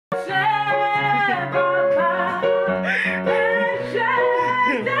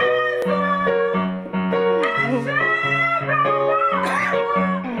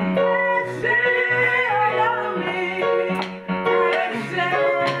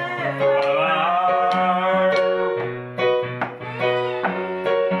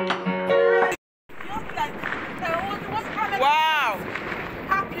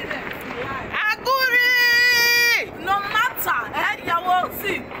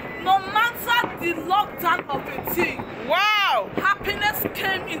the lockdown of a thing. Wow! Happiness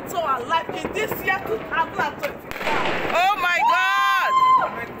came into our life in this year 2025. Oh my God!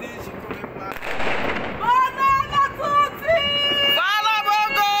 Banana Tutti!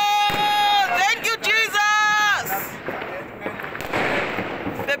 Valabogo! Thank you, Jesus!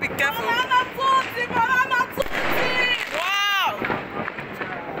 Be careful. Banana Tutti! Banana Tutti! Wow!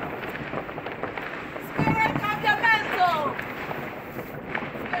 Spero cambiamento!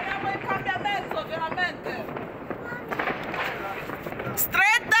 Speriamo in cambiamento, veramente!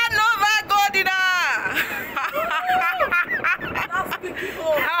 Stretta Nova Godina! That's the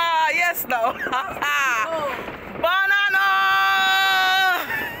home. Ah, yes, no. Oh, Banana!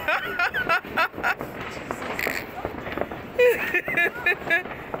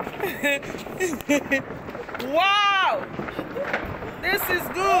 Wow! This is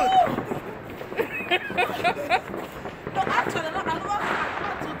good. no, actually, no, I don't want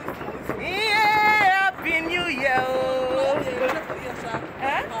to do this. Yeah, Happy New Year.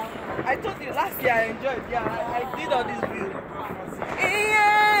 Huh? I told you last year I enjoyed. Yeah, I did all this view.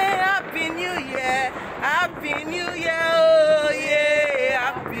 Yeah, Happy New Year. Happy New Year. Oh, yeah,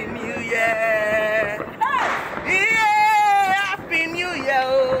 Happy New Year. Yeah, Happy New Year.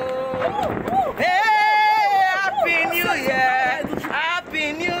 Oh. Hey, Happy New Year.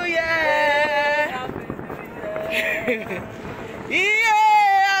 Happy New Year.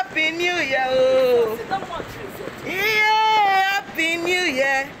 Yeah, Happy New Year. Oh. Yeah, Happy New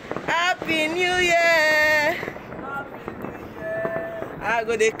Year. Happy New Year. I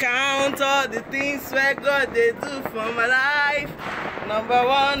go to count all the things where God they do for my life. Number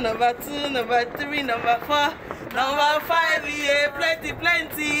 1, number 2, number 3, number 4, number 5, yeah, plenty,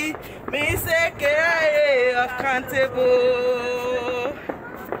 plenty. Me say, yeah, accountable.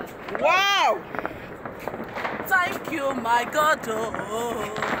 Wow! Thank you, my God. Oh,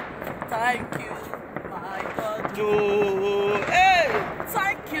 thank you, my God. Oh, hey!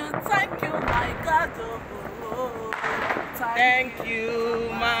 Thank you, my God. Oh, Thank you,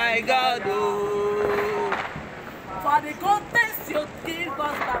 my God. Oh. for the goodness you give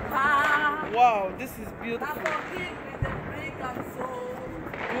us, Papa. Wow, this is That beautiful. forgive me the bring and soul.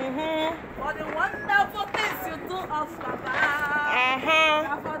 For the wonderful things you do us, Papa. And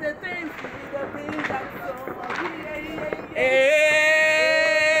for the things you do the bring and soul.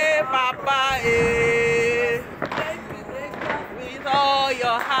 Hey, Papa, hey. With all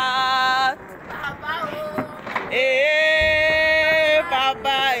your heart. Hey,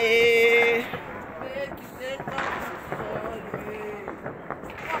 Papa, hey.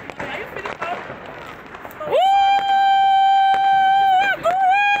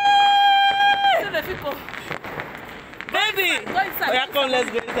 Baby! Oh, yeah, come, let's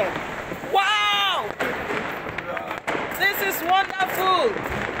go inside. Wow! This is wonderful!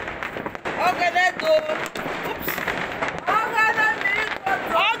 Okay, let's go. Oops.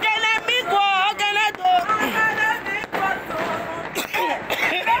 Okay, let me go. Okay, let's go.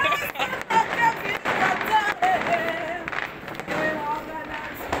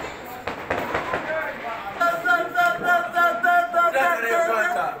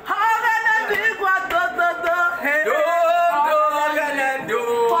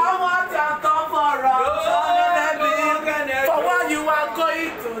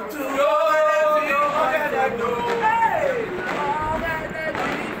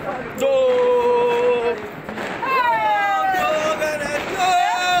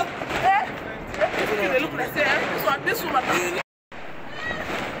 This woman.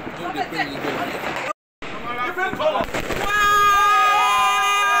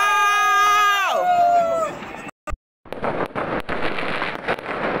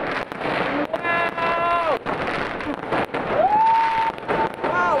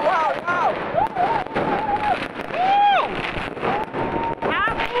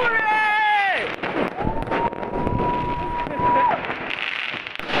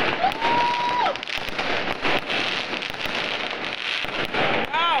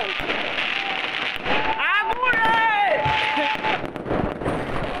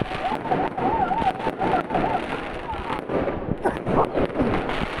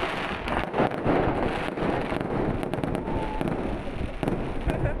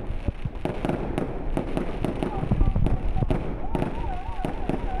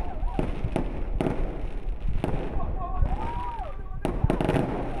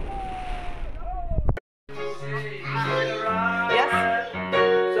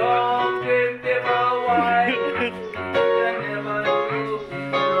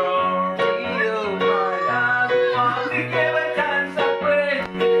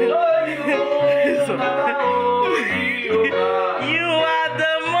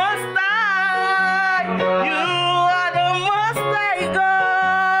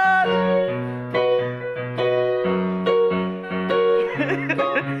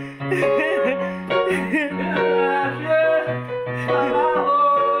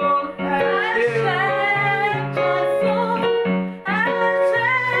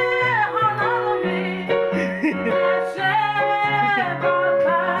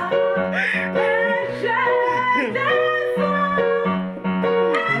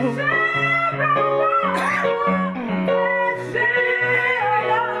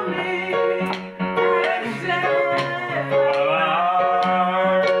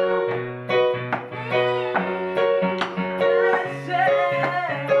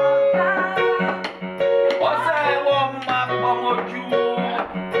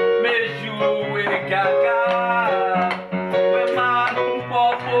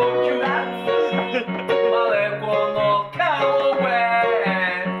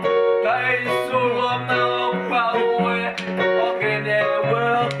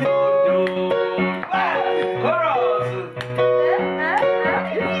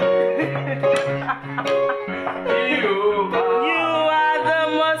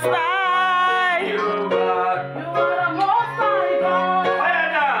 Most High. You are the Most High God.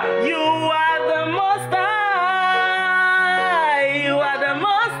 You are the Most High. You are the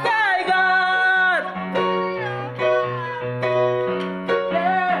Most High God.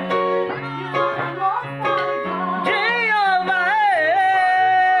 Yeah, you are the Most High God. Jehovah,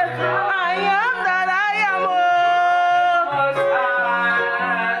 I am that I am.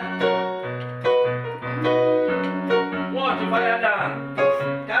 Want to fire down?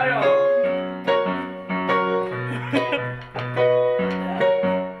 Carry on.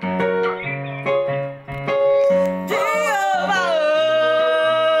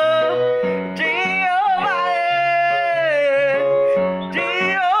 Jehovah, Jehovah,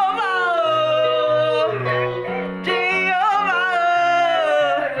 Jehovah, Jehovah,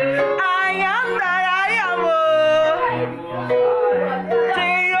 I am that I am.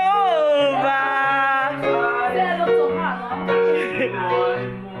 Jehovah, Say hello to her, no?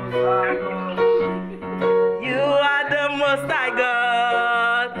 you are the Most High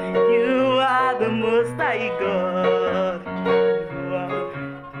God. You are the Most High God. You are.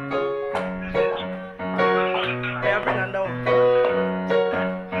 Hey, I'm bringing down.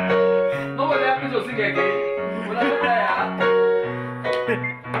 Nobody happy to sing again. When I get there,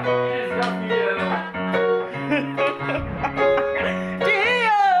 she's got me here.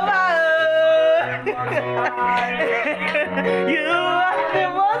 Jehovah, you are the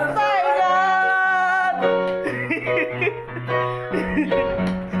Most High God.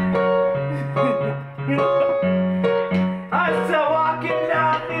 I still walking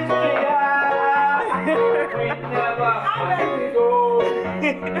down this street. We never let go.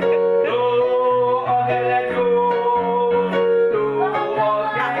 No, okay, let go.